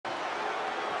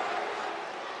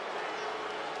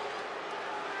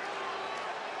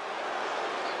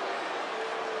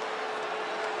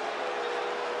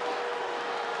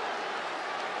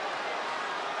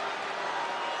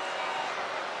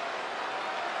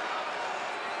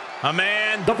A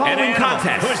man, the following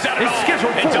contest is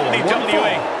scheduled for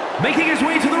WWE. Making his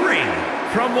way to the ring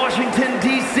from Washington,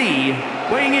 D.C.,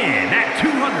 weighing in at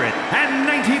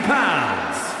 290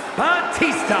 pounds,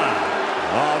 Batista.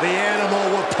 Oh, the animal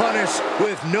will punish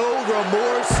with no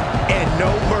remorse and no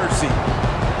mercy.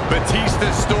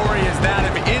 Batista's story is that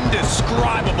of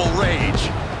indescribable rage.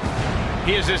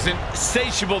 He has this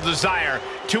insatiable desire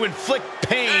to inflict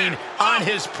pain on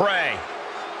his prey.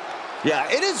 Yeah,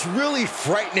 it is really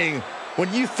frightening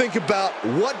when you think about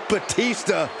what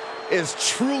Batista is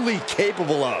truly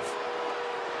capable of.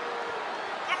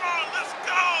 Come on, let's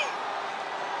go!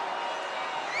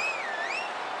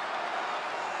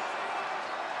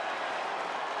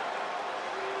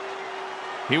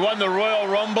 He won the Royal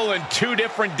Rumble in 2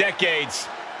 different decades.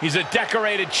 He's a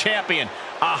decorated champion,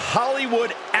 a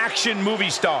Hollywood action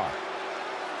movie star.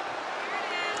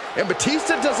 And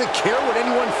Batista doesn't care what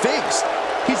anyone thinks.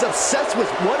 He's obsessed with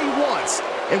what he wants,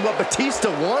 and what Batista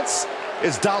wants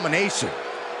is domination.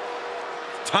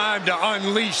 Time to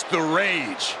unleash the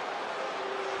rage.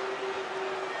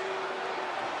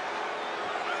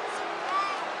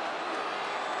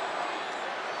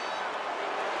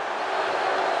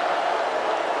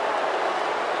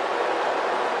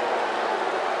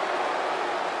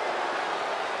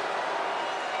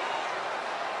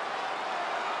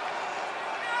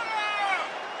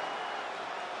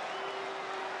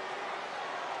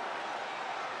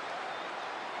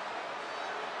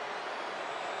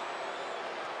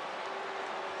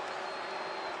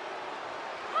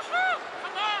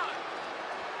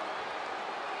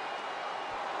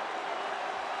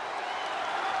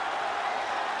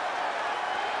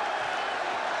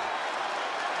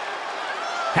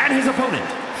 And his opponent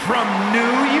from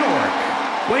New York,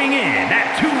 weighing in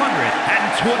at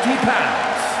 220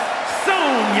 pounds,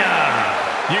 Sonya.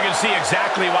 You can see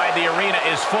exactly why the arena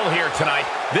is full here tonight.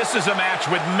 This is a match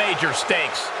with major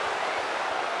stakes.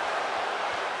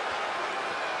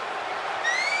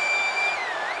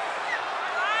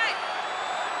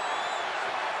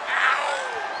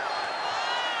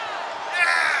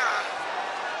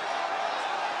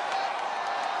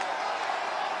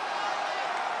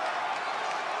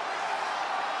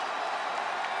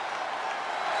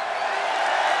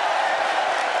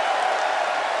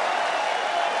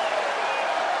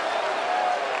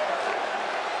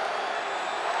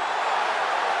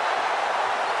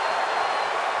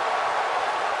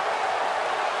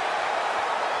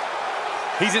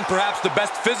 He's in perhaps the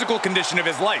best physical condition of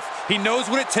his life. He knows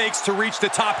what it takes to reach the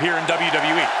top here in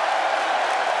WWE.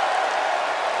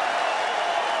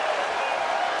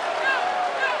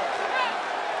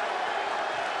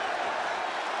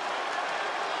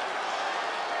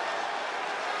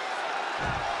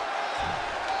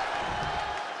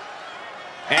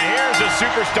 And here's a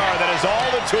superstar that has all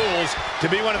the tools to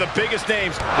be one of the biggest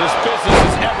names this business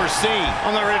has ever seen.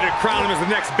 I'm not ready to crown him as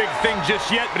the next big thing just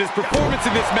yet, but his performance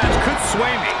in this match could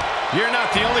sway me. You're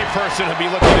not the only person who'll be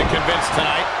looking to convince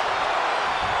tonight.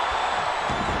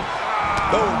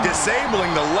 Oh,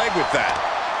 disabling the leg with that.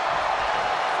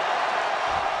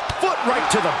 Foot right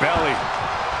to the belly.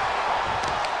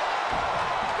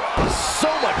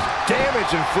 So much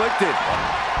damage inflicted.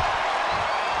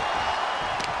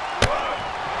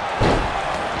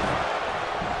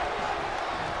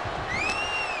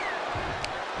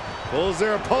 Pulls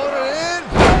their opponent in,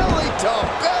 belly to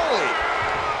belly.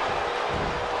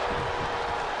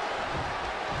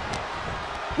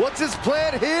 What's his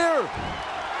plan here?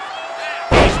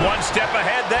 He's one step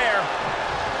ahead there.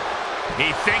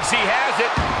 He thinks he has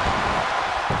it.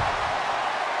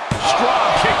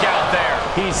 Strong kick out there.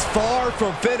 He's far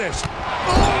from finished.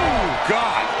 Oh,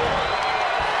 God.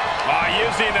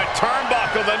 Using the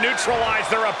turnbuckle to neutralize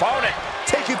their opponent.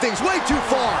 Taking things way too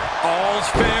far. All's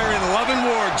fair in love and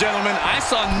war, gentlemen. I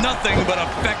saw nothing but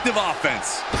effective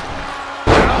offense.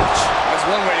 Ouch. That's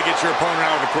one way to get your opponent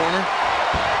out of the corner.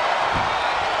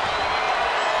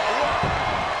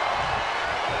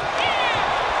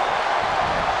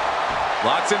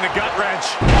 Lots in the gut wrench.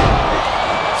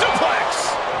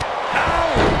 Suplex.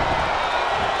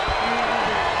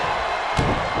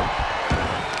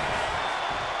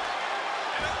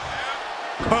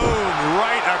 Boom,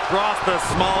 right across the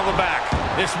small of the back.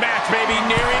 This match may be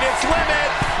nearing its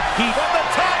limit. Heat from the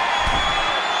top.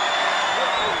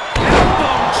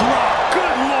 Elbow drop.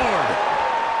 Good Lord.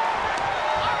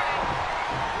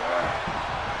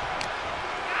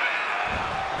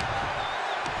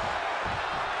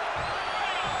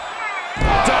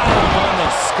 Down on the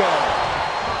skull.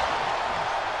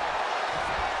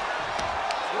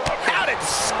 Out and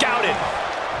scouted.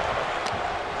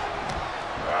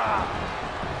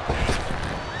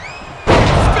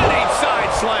 Spinning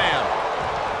side slam.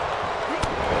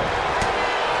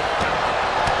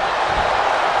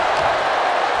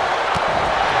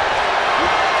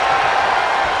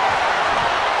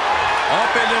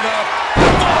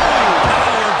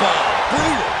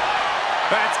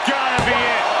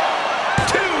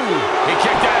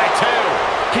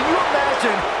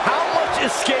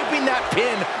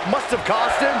 must have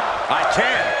cost him? I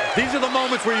can. These are the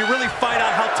moments where you really find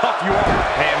out how tough you are.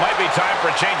 Hey, it might be time for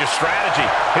a change of strategy.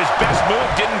 His best move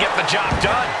didn't get the job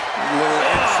done. A little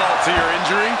insult to your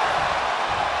injury.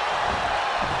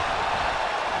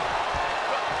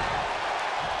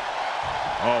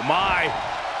 Oh, my.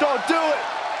 Don't do it.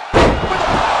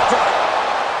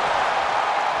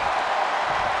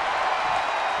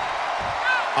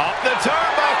 Up the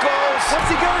turnbuckles. What's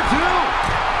he gonna do?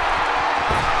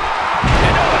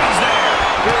 And nobody's there.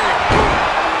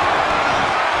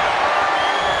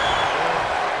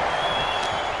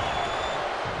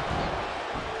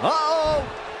 Uh-oh.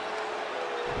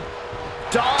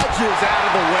 Dodges out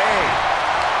of the way.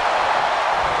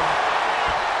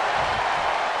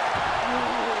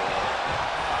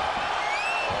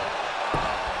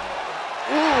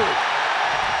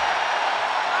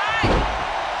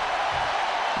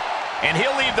 And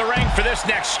he'll leave the ring for this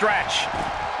next stretch.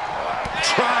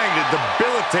 Trying to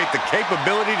debilitate the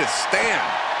capability to stand.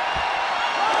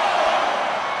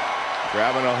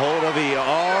 Grabbing a hold of the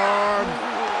arm.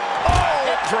 Oh,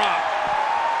 hip drop.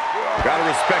 Gotta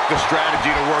respect the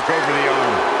strategy to work over the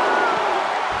arm.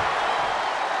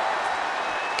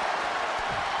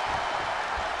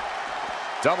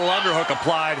 Double underhook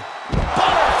applied.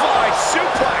 Butterfly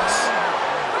suplex.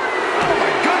 Oh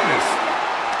my goodness.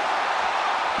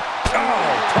 Oh,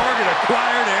 target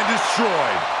acquired and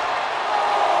destroyed.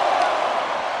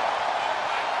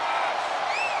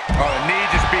 Oh, the knee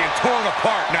just being torn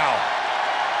apart now.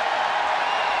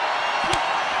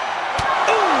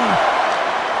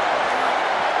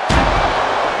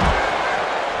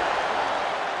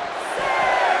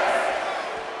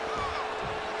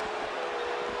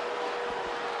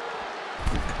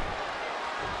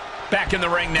 Back in the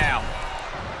ring now.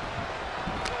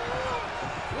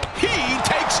 He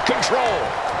takes control.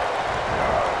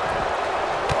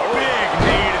 Big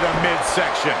knee to the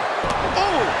midsection.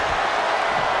 Oh!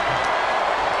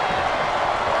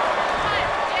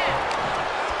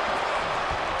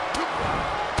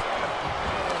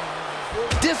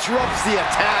 Disrupts the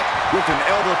attack with an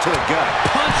elbow to the gut.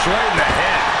 Punch right in the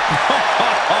head.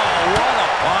 Oh, what a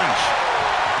punch.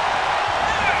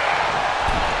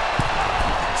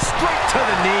 Straight to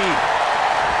the knee.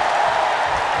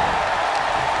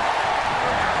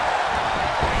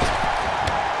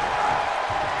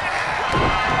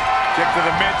 Kick to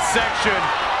the midsection.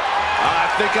 I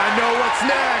think I know what's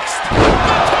next.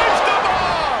 Batista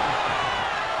bomb!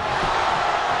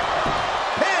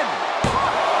 Pin!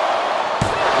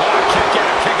 Oh,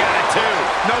 kick out of two.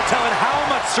 No telling how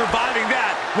much surviving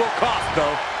that will cost,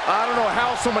 though. I don't know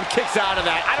how someone kicks out of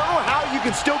that. I don't know how you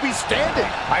can still be standing.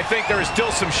 I think there is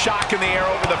still some shock in the air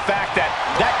over the fact that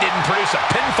that didn't produce a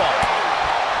pinfall.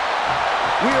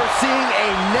 We are seeing a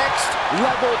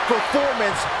next-level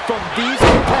performance from these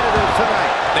competitors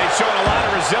tonight. They've shown a lot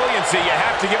of resiliency. You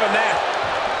have to give them that.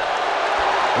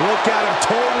 Look at him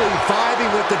totally vibing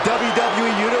with the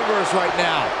WWE Universe right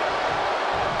now.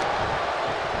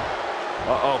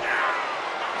 Uh-oh.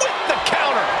 With the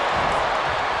counter.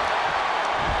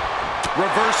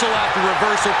 Reversal after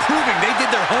reversal, proving they did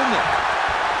their homework.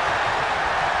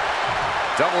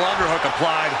 Double underhook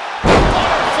applied.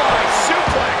 Butterfly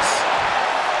suplex.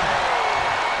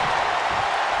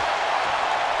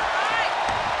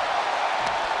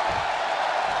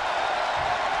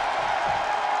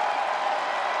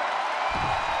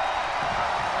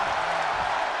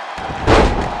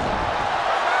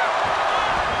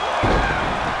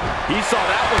 He saw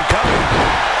that one coming.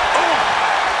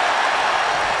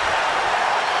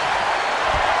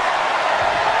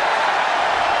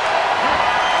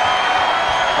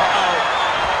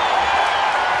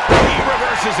 He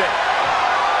reverses it.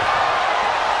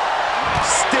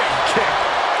 Stiff kick.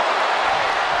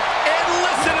 And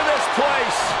listen to this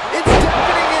place. It's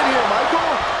deafening in here,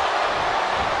 Michael.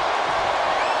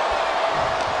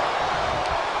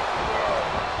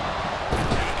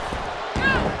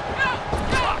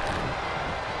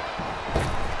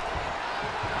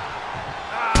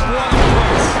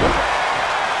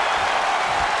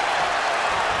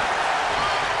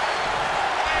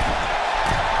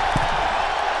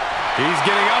 He's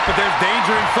getting up, but there's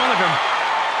danger in front of him.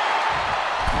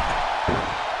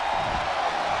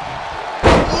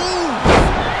 Ooh!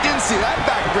 Didn't see that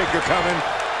backbreaker coming.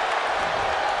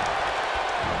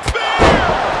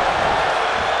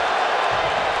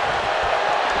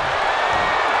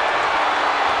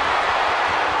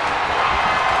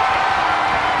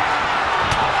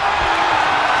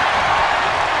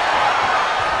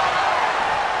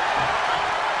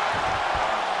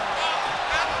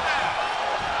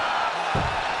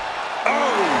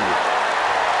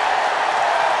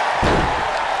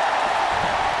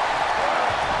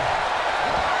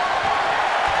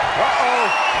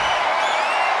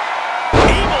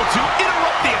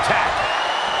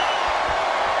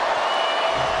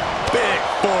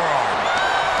 forearm.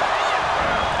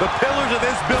 The pillars of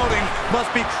this building must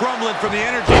be crumbling from the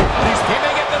energy. He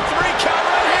may get the 3 count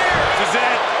right here. This is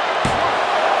it.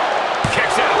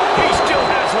 Kicks out. He still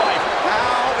has life.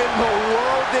 How in the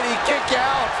world did he kick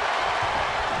out?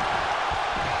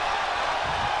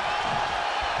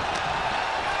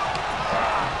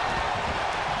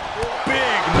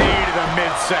 Big knee to the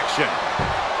midsection.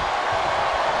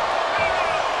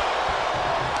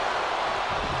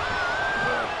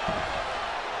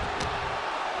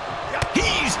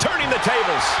 He's turning the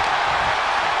tables.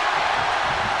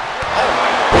 Oh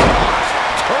my gosh.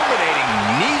 Terminating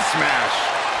knee smash.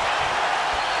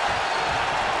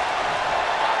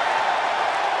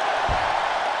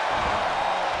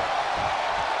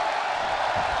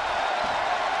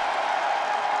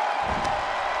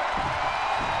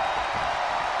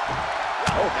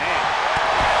 Oh, man.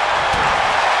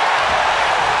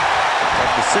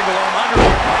 Like the single arm under.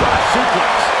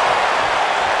 Suplex.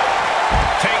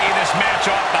 Taking this match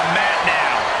off the mat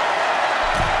now.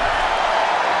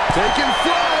 Taking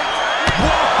flight.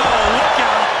 Whoa, look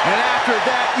out. And after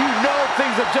that, you know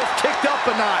things have just kicked up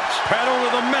a notch. Pedal to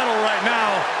the metal right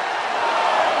now.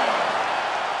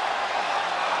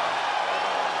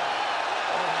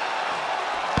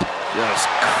 Just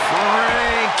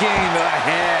cranking the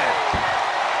head.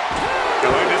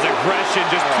 Going his aggression,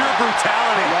 just pure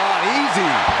brutality. Not easy.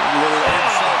 A little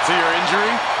insult to your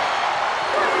injury.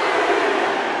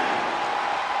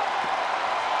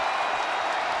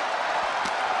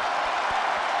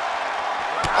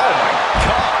 Oh my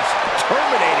gosh.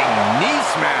 Terminating knee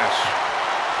smash.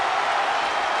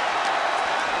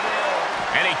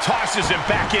 And he tosses him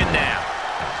back in now.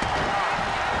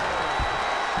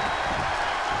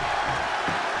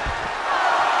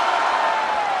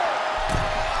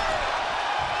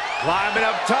 Climbing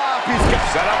up top. He's got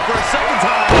set up for a second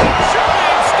time.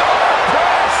 Shooting star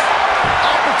press.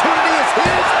 Opportunity is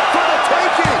his for the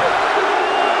taking.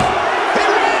 He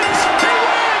wins. He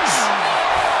wins.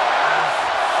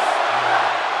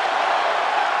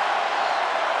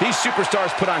 These superstars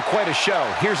put on quite a show.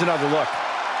 Here's another look.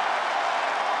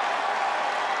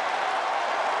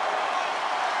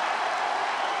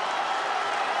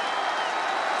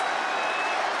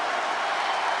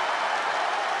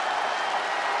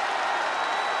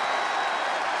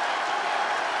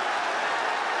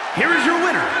 Here is your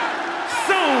winner,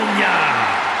 Sonya.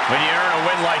 When you earn a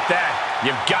win like that,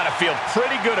 you've got to feel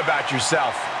pretty good about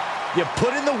yourself. You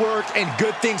put in the work and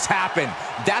good things happen.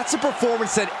 That's a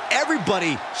performance that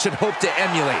everybody should hope to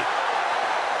emulate.